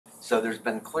So there's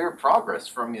been clear progress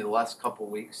from you the last couple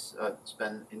of weeks. It's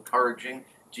been encouraging.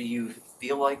 Do you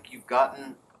feel like you've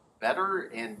gotten better,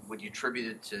 and would you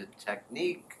attribute it to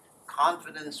technique,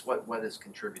 confidence? What has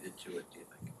contributed to it, do you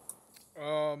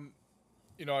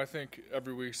think? I think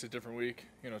every week's a different week.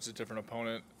 It's a different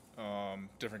opponent,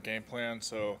 different game plan.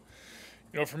 So,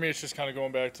 for me, it's just kind of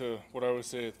going back to what I always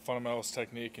say: fundamentals,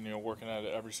 technique, and working at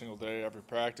it every single day, every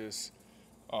practice.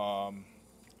 Um,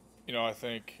 I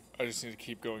think I just need to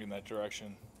keep going in that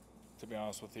direction. To be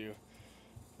honest with you,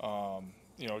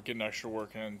 getting extra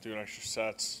work in, doing extra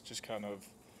sets, just kind of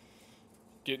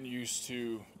getting used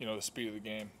to the speed of the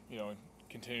game. And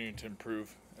continuing to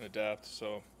improve and adapt.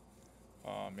 So,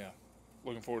 yeah,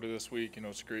 looking forward to this week.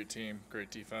 It's a great team,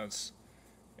 great defense,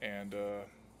 and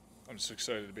I'm just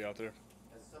excited to be out there.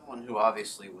 As someone who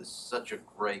obviously was such a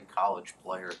great college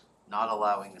player, not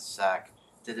allowing a sack,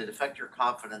 did it affect your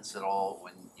confidence at all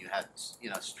when you had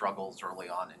struggles early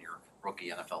on in your rookie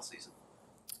NFL season?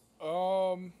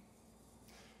 Um,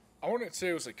 I wouldn't say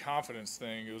it was a confidence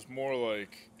thing. It was more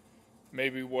like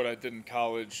maybe what I did in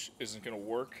college isn't going to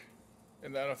work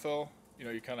in the NFL.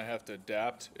 You kind of have to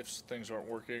adapt if things aren't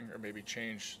working, or maybe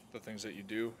change the things that you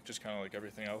do, just kind of like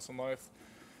everything else in life.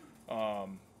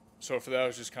 So for that, I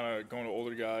was just kind of going to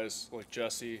older guys like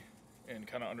Jesse and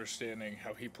kind of understanding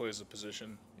how he plays the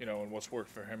position, and what's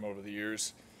worked for him over the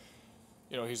years.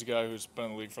 He's a guy who's been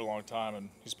in the league for a long time, and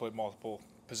he's played multiple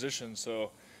positions.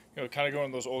 So, kind of going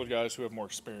to those older guys who have more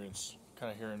experience, kind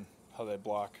of hearing how they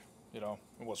block, and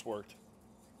what's worked.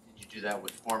 Did you do that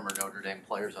with former Notre Dame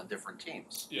players on different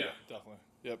teams? Yeah, definitely.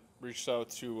 Yep. Reached out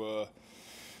to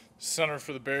center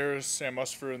for the Bears, Sam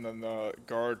Musfer, and then the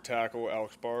guard tackle,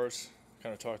 Alex Bars.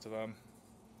 Kind of talked to them.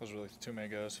 Those were like the two main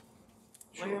guys.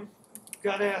 Liam,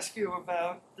 got to ask you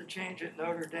about the change at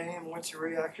Notre Dame. What's your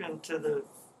reaction to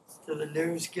the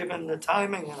news, given the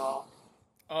timing and all?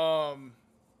 Um,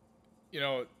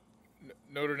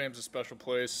 Notre Dame's a special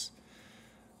place.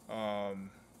 It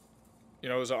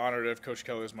was an honor to have Coach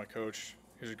Kelly as my coach.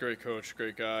 He's a great coach,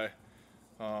 great guy.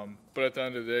 But at the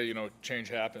end of the day, change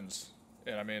happens.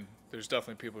 And, I mean, there's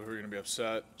definitely people who are going to be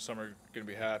upset. Some are going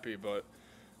to be happy. But,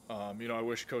 I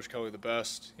wish Coach Kelly the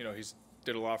best. He's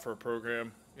did a lot for our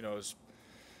program. It was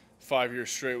 5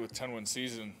 years straight with 10-win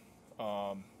season.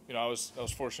 I was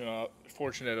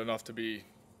fortunate enough to be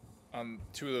on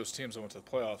two of those teams that went to the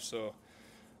playoffs. So,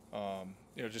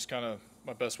 just kind of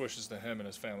my best wishes to him and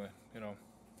his family, Any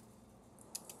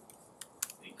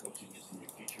coaching is in your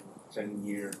future?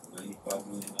 10-year, $95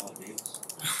 million deals?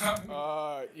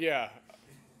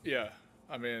 Yeah.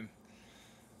 I mean,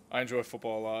 I enjoy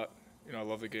football a lot. I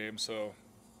love the game. So,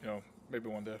 maybe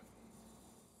one day.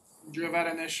 Would you have had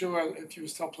an issue if you were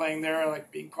still playing there, like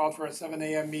being called for a 7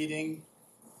 a.m. meeting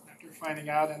after finding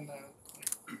out, and the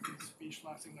speech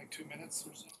lasting like 2 minutes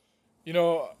or so?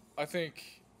 I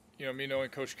think, me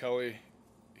knowing Coach Kelly,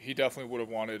 he definitely would have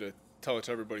wanted to tell it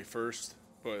to everybody first.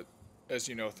 But as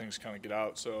you know, things kind of get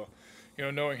out. So,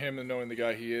 knowing him and knowing the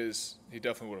guy he is, he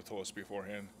definitely would have told us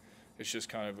beforehand. It's just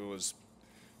kind of it was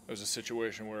a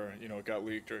situation where it got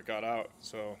leaked or it got out.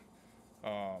 So,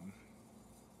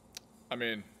 I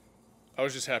mean, I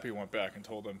was just happy he went back and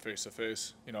told them face to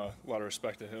face. A lot of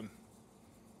respect to him.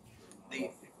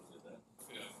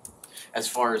 As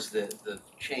far as the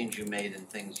change you made and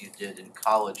things you did in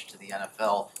college to the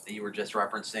NFL that you were just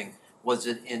referencing, was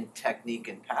it in technique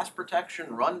and pass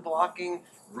protection, run blocking,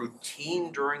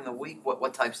 routine during the week?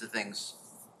 What types of things?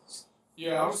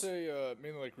 Yeah, I would say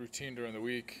mainly like routine during the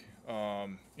week.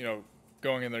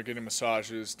 Going in there, getting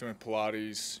massages, doing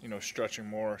Pilates, stretching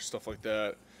more, stuff like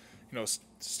that.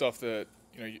 Stuff that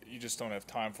you just don't have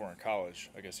time for in college.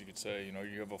 I guess you could say.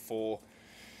 You have a full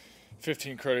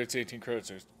 15 credits, 18 credits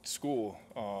at school,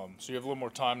 so you have a little more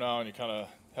time now, and you kind of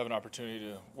have an opportunity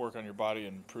to work on your body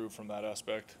and improve from that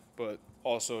aspect. But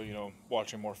also,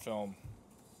 watching more film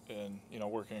and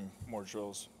working more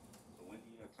drills. So when do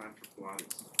you have time for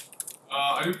Pilates?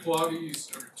 I do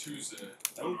Pilates every Tuesday.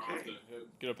 Okay.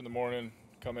 Get up in the morning,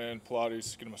 come in,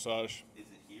 Pilates, get a massage. Is it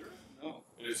here? No.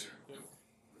 It is here. Yep.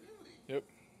 Really? Yep.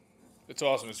 It's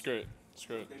awesome. It's great. It's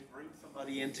great. They bring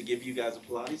somebody in to give you guys a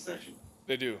Pilates session?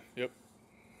 They do. Yep.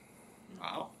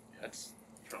 Wow. That's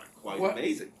quite What-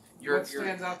 amazing. What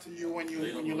stands out to you when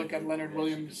you look at Leonard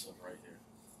Williams?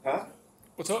 Huh?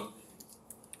 What's up?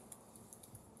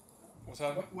 What's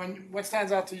that? What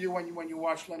stands out to you when you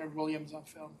watch Leonard Williams on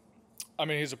film? I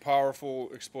mean, he's a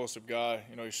powerful, explosive guy.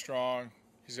 He's strong.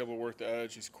 He's able to work the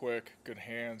edge. He's quick, good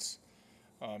hands.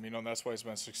 And that's why he's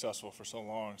been successful for so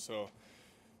long. So,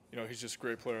 he's just a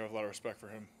great player. I have a lot of respect for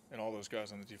him and all those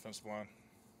guys on the defensive line.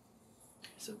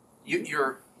 So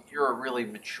you're you're a really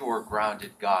mature,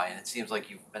 grounded guy, and it seems like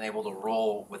you've been able to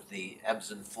roll with the ebbs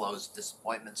and flows,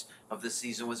 disappointments of this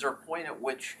season. Was there a point at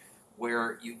which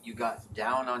where you got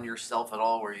down on yourself at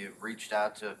all, where you reached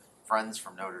out to friends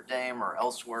from Notre Dame or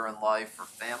elsewhere in life or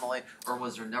family, or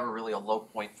was there never really a low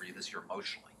point for you this year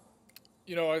emotionally?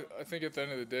 You know, I think at the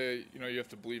end of the day, you know, you have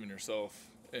to believe in yourself,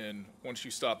 and once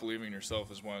you stop believing in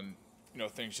yourself is when, you know,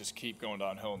 things just keep going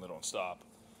downhill and they don't stop.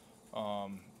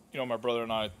 You know, my brother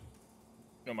and I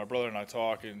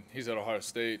talk, and he's at Ohio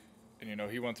State, and you know,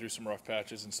 he went through some rough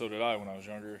patches, and so did I when I was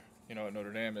younger, you know, at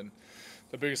Notre Dame. And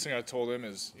the biggest thing I told him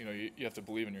is, you know, you have to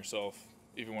believe in yourself,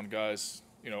 even when guys,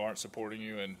 you know, aren't supporting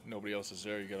you and nobody else is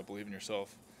there. You got to believe in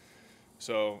yourself.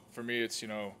 So for me, it's, you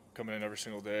know, coming in every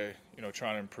single day, you know,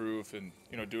 trying to improve and,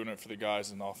 you know, doing it for the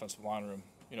guys in the offensive line room,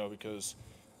 you know, because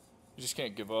you just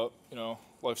can't give up. You know,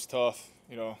 life's tough.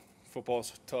 You know,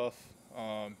 football's tough.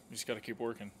 You just got to keep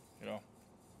working. You know.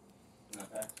 Now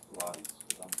back to Pilates,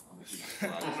 because I'm a huge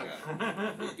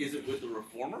Pilates guy. Is it with the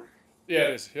reformer? Yeah,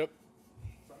 it is. Yep.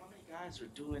 So how many guys are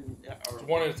doing?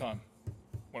 One at a time.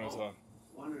 One at a time.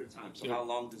 One at a time. So Yep. how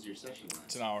long does your session last?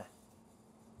 It's an hour.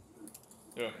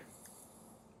 Yeah.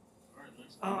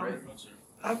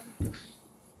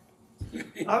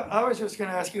 I was just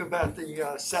gonna ask you about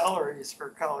the salaries for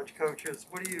college coaches.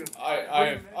 What do you?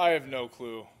 I have no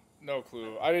clue. No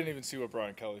clue. I didn't even see what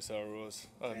Brian Kelly's salary was.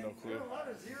 I have no There clue. are a lot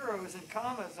of zeros and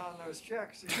commas on those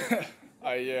checks.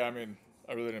 I mean,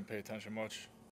 I really didn't pay attention much.